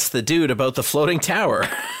should have asked the dude about the floating tower.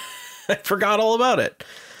 I forgot all about it.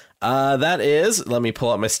 That is, let me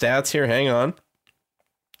pull up my stats here. Hang on.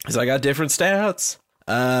 Because I got different stats.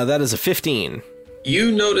 That is a 15.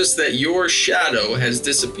 You notice that your shadow has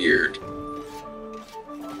disappeared.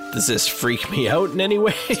 Does this freak me out in any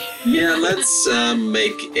way? Yeah, let's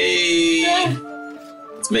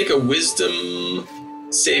make a wisdom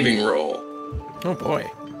saving roll. Oh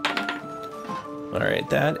boy. All right,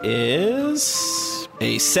 that is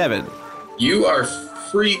a 7. You are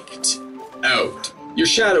freaked out. Your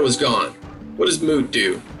shadow is gone. What does Moot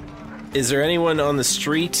do? Is there anyone on the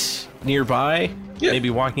street nearby? Yeah. Maybe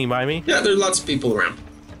walking by me? Yeah, there's lots of people around.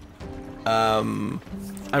 I'm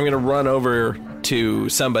gonna run over to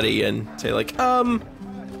somebody and say, like,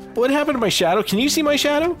 what happened to my shadow? Can you see my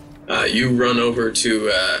shadow? You run over to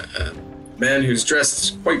a man who's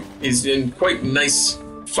dressed he's in quite nice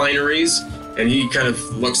fineries, and he kind of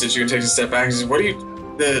looks at you and takes a step back and says,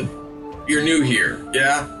 you're new here,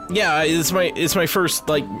 yeah? Yeah, it's my first,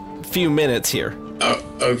 few minutes here. Oh,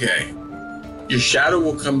 okay. Your shadow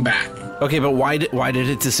will come back. Okay, but why did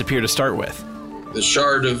it disappear to start with? The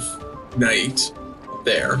Shard of Night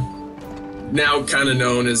there, now kind of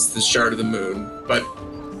known as the Shard of the Moon, but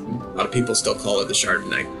a lot of people still call it the Shard of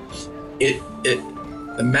Night.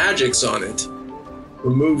 The magics on it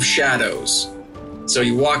remove shadows. So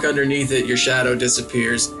you walk underneath it, your shadow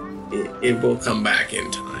disappears. It will come back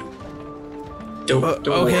in time. Don't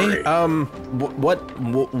worry. What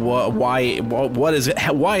is it?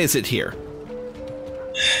 Why is it here?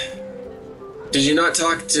 Did you not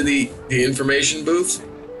talk to the information booth?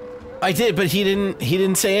 I did, but he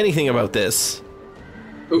didn't say anything about this.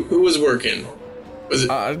 Who was working? Was it?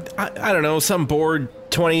 I don't know, some bored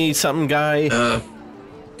 20-something guy.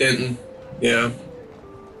 Denton. Yeah.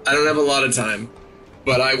 I don't have a lot of time,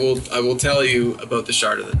 but I will tell you about the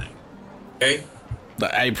Shard of the Night. Okay?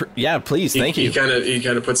 Yeah, please, thank you. He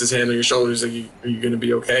kind of puts his hand on your shoulders, like, are you going to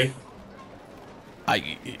be okay?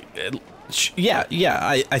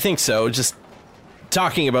 Yeah, I think so. Just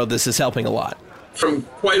talking about this is helping a lot. From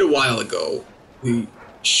quite a while ago, the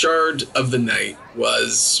Shard of the Night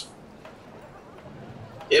was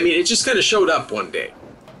I mean, it just kind of showed up one day.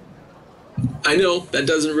 I know that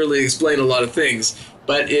doesn't really explain a lot of things,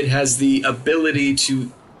 but it has the ability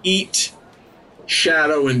to eat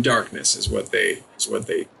shadow and darkness is what they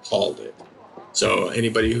called it. So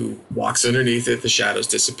anybody who walks underneath it, the shadows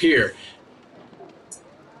disappear.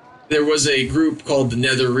 There was a group called the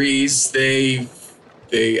Netherese.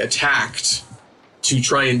 They attacked to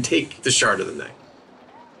try and take the Shard of the Night.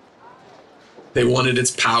 They wanted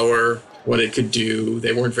its power, what it could do.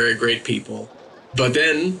 They weren't very great people. But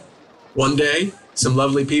then, one day, some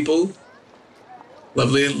lovely people,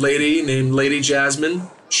 lovely lady named Lady Jasmine,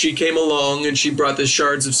 she came along and she brought the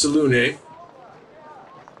Shards of Selûne.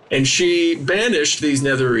 And she banished these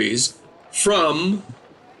Netherese from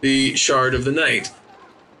the Shard of the Night.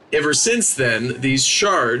 Ever since then, these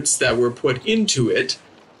shards that were put into it,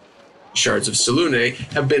 Shards of Selûne,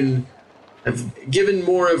 have given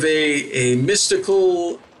more of a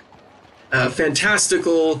mystical,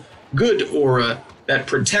 fantastical, good aura that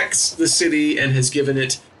protects the city and has given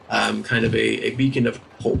it kind of a beacon of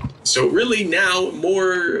hope. So really now,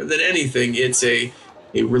 more than anything, it's a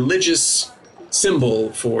religious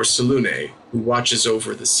symbol for Selûne, who watches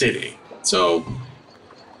over the city. So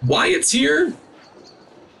why it's here,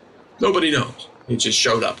 nobody knows. It just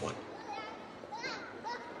showed up one.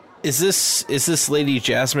 Is this Lady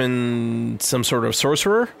Jasmine some sort of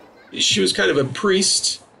sorcerer? She was kind of a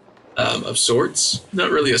priest of sorts. Not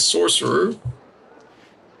really a sorcerer,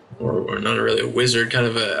 or not really a wizard. Kind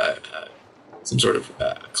of some sort of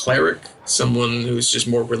cleric, someone who's just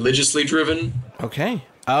more religiously driven. Okay.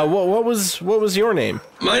 What was your name?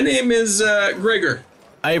 My name is Gregor.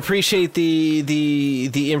 I appreciate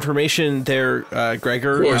the information there,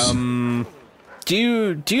 Gregor. Of course. Do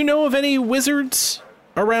you know of any wizards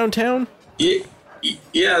around town? Yeah,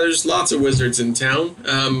 there's lots of wizards in town.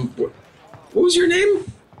 What was your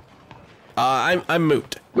name? I'm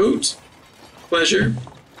Moot. Moot. Pleasure.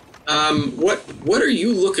 What are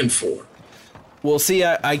you looking for? Well, see,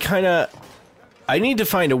 I need to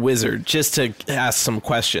find a wizard just to ask some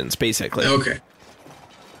questions, basically. Okay.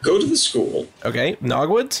 Go to the school. Okay,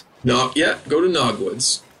 Nogwoods? Yeah, go to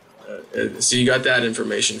Nogwoods. So you got that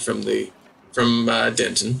information from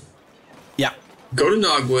Denton. Yeah. Go to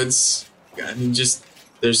Nogwoods. I mean,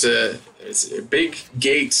 there's a big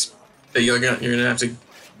gate that you're gonna have to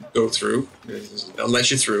go through. They'll let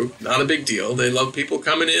you through. Not a big deal. They love people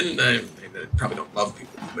coming in. They probably don't love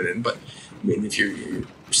people coming in, but I mean, if you're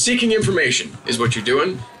seeking information is what you're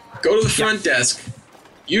doing, go to the front desk.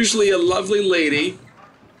 Usually a lovely lady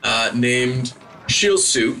named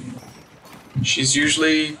Shilsu. She's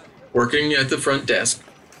usually working at the front desk.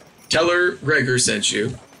 Tell her Gregor sent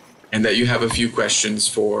you, and that you have a few questions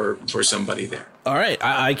for somebody there. All right,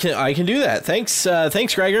 I can do that. Thanks,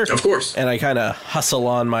 Gregor. Of course. And I kind of hustle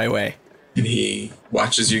on my way. And he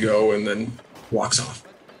watches you go and then walks off.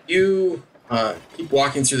 You keep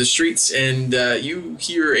walking through the streets, and you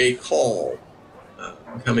hear a call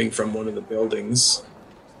coming from one of the buildings.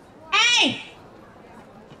 Hey!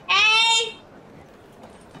 Hey!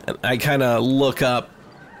 And I kind of look up,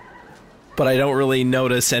 but I don't really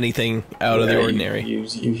notice anything out of the ordinary.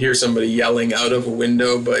 You hear somebody yelling out of a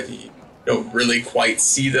window, but you don't really quite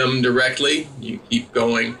see them directly. You keep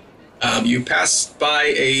going. You pass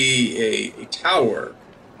by a tower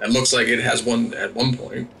that looks like it has at one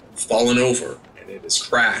point fallen over, and it has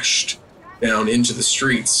crashed down into the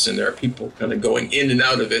streets, and there are people kind of going in and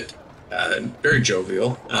out of it. Very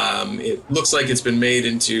jovial. It looks like it's been made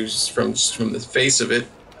into, from the face of it,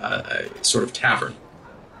 a sort of tavern.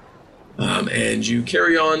 And you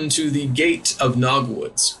carry on to the gate of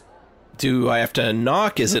Nogwoods. Do I have to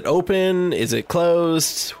knock? Is it open? Is it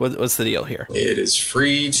closed? What's the deal here? It is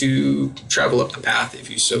free to travel up the path if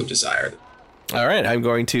you so desire. All right, I'm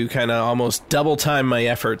going to kind of almost double time my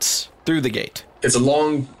efforts through the gate. It's a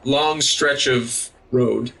long stretch of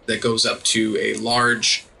road that goes up to a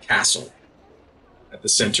large castle at the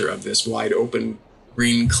center of this wide open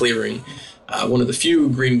green clearing. One of the few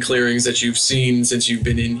green clearings that you've seen since you've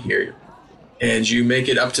been in here. And you make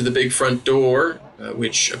it up to the big front door,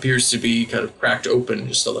 which appears to be kind of cracked open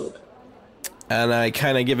just a little bit. And I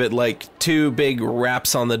kind of give it like 2 big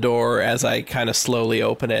raps on the door as I kind of slowly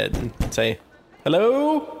open it and say,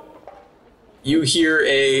 "Hello?" You hear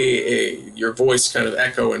your voice kind of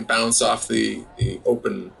echo and bounce off the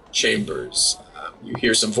open chambers. You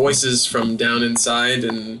hear some voices from down inside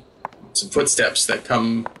and some footsteps that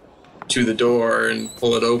come to the door and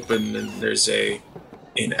pull it open, and there's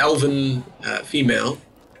an elven female.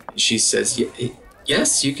 She says,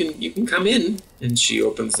 "Yes, you can come in." And she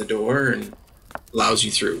opens the door and allows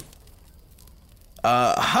you through.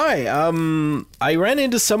 Hi. I ran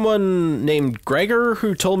into someone named Gregor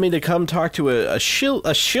who told me to come talk to a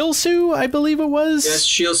Shilsu, I believe it was. Yes,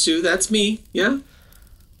 Shilsu, that's me. Yeah.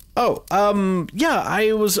 Oh, yeah.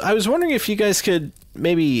 I was wondering if you guys could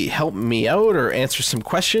maybe help me out or answer some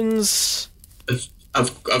questions.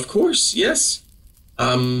 Of course, yes.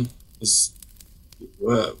 What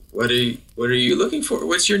are you looking for?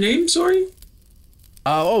 What's your name? Sorry.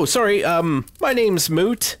 Sorry. My name's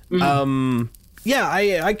Moot. Mm-hmm. Yeah,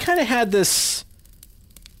 I kind of had this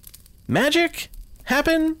magic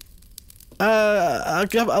happen,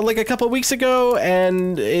 like a couple of weeks ago,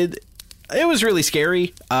 and it was really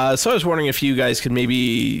scary. So I was wondering if you guys could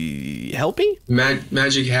maybe help me.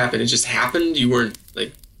 Magic happened. It just happened. You weren't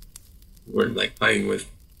playing with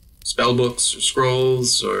spell books or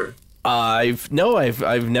scrolls or. I've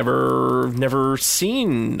never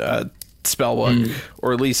seen a spell book,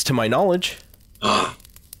 or at least to my knowledge.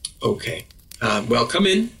 Okay. Well, come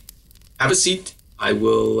in, have a seat. I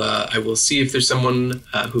will see if there's someone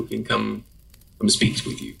who can come speak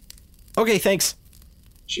with you. Okay, thanks.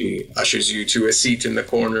 She ushers you to a seat in the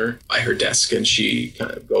corner by her desk, and she kind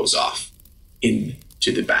of goes off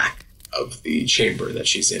into the back of the chamber that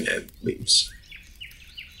she's in and leaves.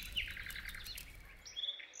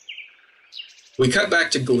 We cut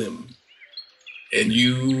back to Glim, and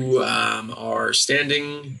you are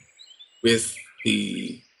standing with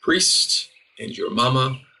the priest and your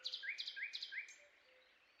mama,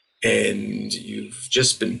 and you've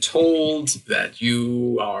just been told that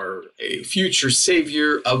you are a future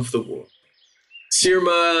savior of the world.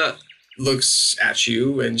 Sirma looks at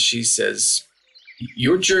you and she says,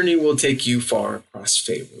 your journey will take you far across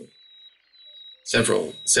Faerun,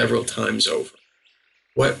 several times over.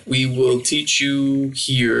 What we will teach you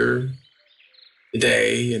here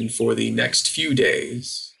today and for the next few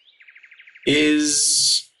days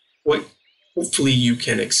is what hopefully you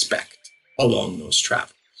can expect along those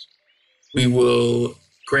travels. We will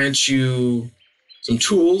grant you some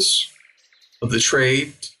tools of the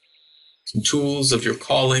trade, some tools of your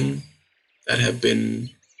calling that have been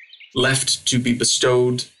left to be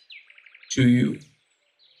bestowed to you,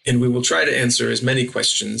 and we will try to answer as many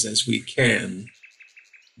questions as we can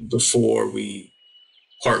before we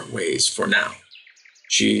part ways for now.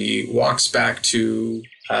 She walks back to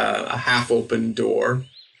a half-open door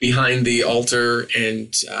behind the altar,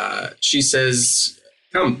 and she says,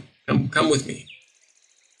 come with me.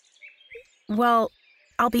 Well,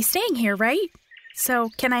 I'll be staying here, right? So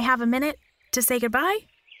can I have a minute to say goodbye?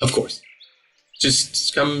 Of course.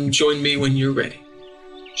 Just come join me when you're ready.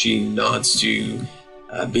 She nods to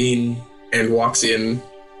Bean and walks in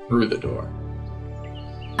through the door.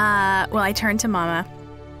 Well, I turn to Mama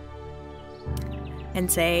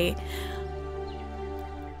and say,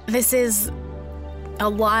 this is a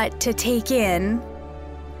lot to take in.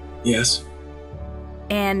 Yes.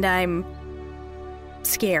 And I'm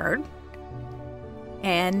scared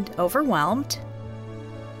and overwhelmed.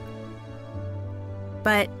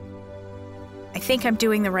 But I think I'm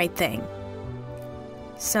doing the right thing.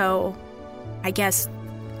 So, I guess,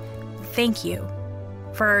 thank you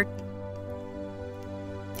for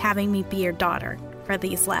having me be your daughter for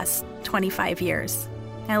these last 25 years.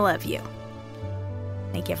 I love you.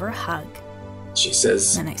 I give her a hug. She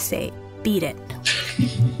says... And I say, beat it.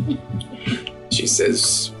 She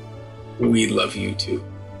says, we love you too.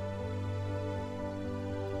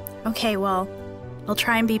 Okay, well, I'll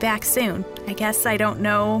try and be back soon. I guess I don't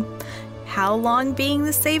know how long being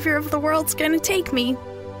the savior of the world's gonna take me,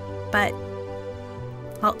 but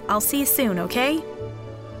I'll see you soon, okay?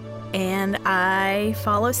 And I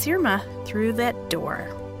follow Sirma through that door.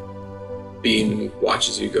 Bean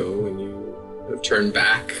watches you go, and you turn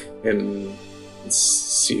back and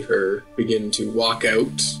see her begin to walk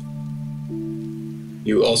out.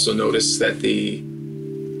 You also notice that the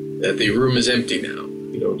room is empty now.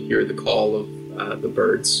 You don't hear the call of the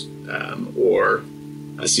birds, or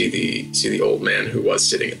see the old man who was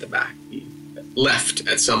sitting at the back. He left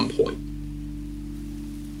at some point.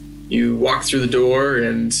 You walk through the door,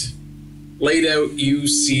 and laid out you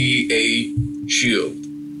see a shield,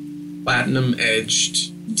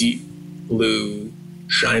 platinum-edged, deep blue,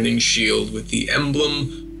 shining shield with the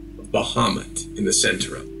emblem of Bahamut in the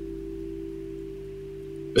center of it.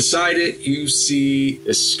 Beside it, you see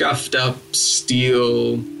a scuffed-up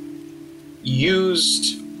steel,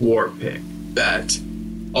 used war pick that,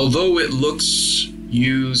 although it looks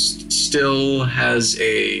used, still has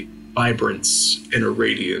a vibrance and a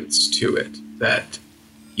radiance to it that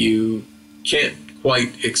you can't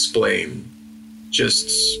quite explain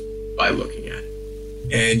just by looking at it.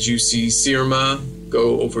 And you see Sirma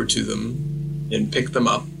go over to them and pick them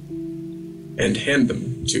up and hand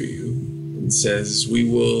them to you and says, "We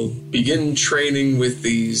will begin training with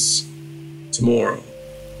these tomorrow.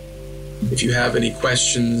 If you have any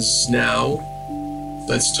questions now,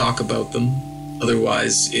 let's talk about them.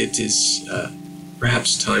 Otherwise, it is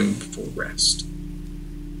perhaps time for rest."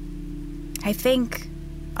 I think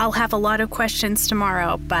I'll have a lot of questions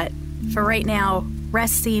tomorrow, but for right now,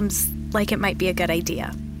 rest seems like it might be a good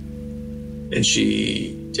idea. And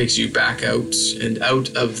she takes you back out and out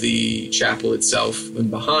of the chapel itself, and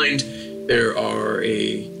behind there are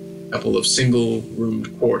a couple of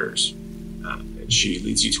single-roomed quarters. And she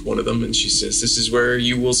leads you to one of them, and she says, "This is where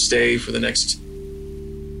you will stay for the next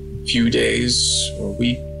few days or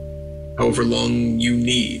week, however long you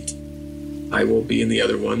need. I will be in the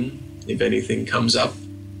other one. If anything comes up,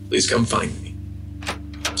 please come find me."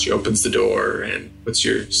 She opens the door and puts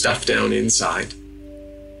your stuff down inside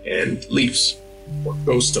and leaves, or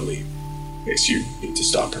goes to leave, in case you need to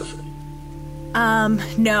stop her for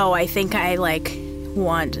anything. No, I think I,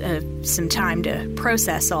 want some time to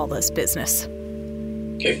process all this business.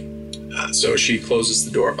 Okay, so she closes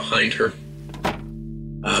the door behind her.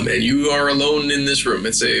 And you are alone in this room.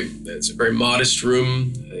 It's a very modest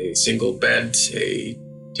room, a single bed, a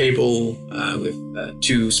table with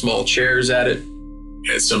 2 small chairs at it,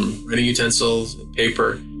 and some writing utensils and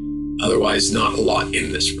paper. Otherwise, not a lot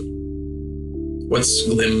in this room. What's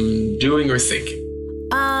Glim doing or thinking?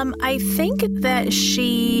 I think that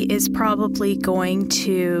she is probably going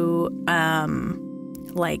to,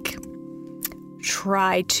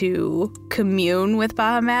 try to commune with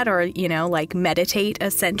Bahamut, or, meditate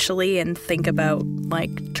essentially and think about,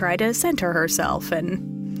 try to center herself. And,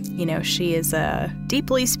 she is a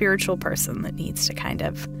deeply spiritual person that needs to kind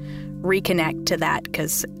of reconnect to that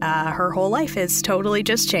because her whole life is totally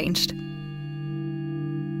just changed.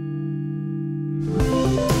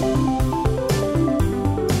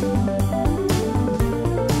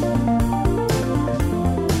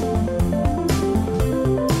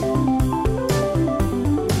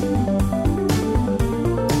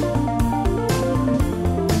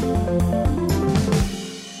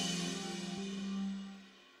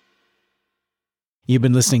 You've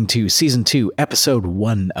been listening to Season 2, Episode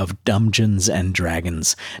 1 of Dumbgeons and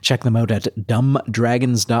Dragons. Check them out at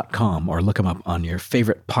dumbdragons.com or look them up on your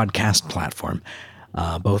favorite podcast platform.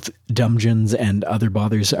 Both Dumbgeons and Other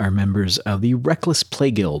Bothers are members of the Reckless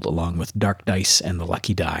Play Guild, along with Dark Dice and the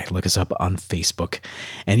Lucky Die. Look us up on Facebook.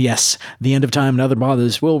 And yes, The End of Time and Other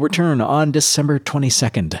Bothers will return on December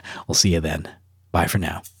 22nd. We'll see you then. Bye for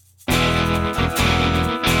now.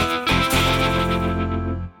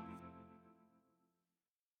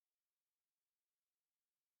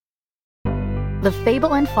 The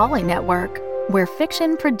Fable and Folly Network, where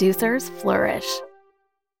fiction producers flourish.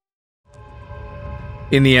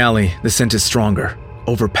 In the alley, the scent is stronger,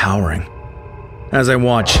 overpowering. As I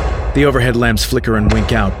watch, the overhead lamps flicker and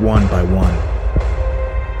wink out one by one.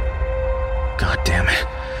 God damn it.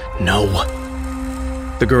 No.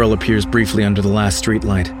 The girl appears briefly under the last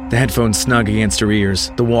streetlight, the headphones snug against her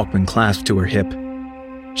ears, the Walkman clasped to her hip.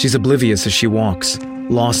 She's oblivious as she walks,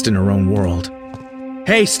 lost in her own world.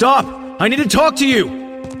 Hey, stop! I need to talk to you!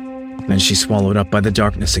 Then she's swallowed up by the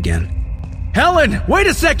darkness again. Helen, wait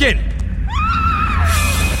a second!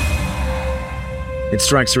 It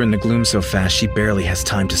strikes her in the gloom so fast she barely has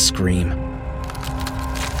time to scream.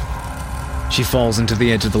 She falls into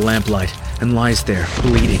the edge of the lamplight and lies there,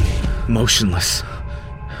 bleeding, motionless.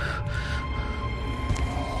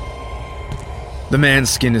 The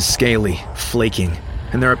man's skin is scaly, flaking,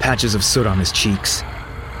 and there are patches of soot on his cheeks.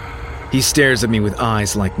 He stares at me with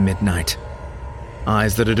eyes like midnight.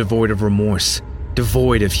 Eyes that are devoid of remorse,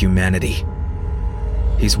 devoid of humanity.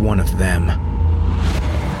 He's one of them.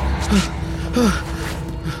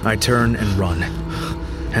 I turn and run,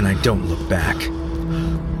 and I don't look back.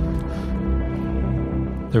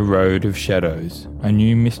 The Road of Shadows, a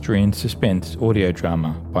new mystery and suspense audio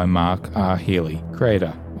drama by Mark R. Healy,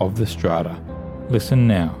 creator of The Strata. Listen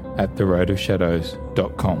now at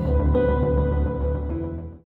theroadofshadows.com.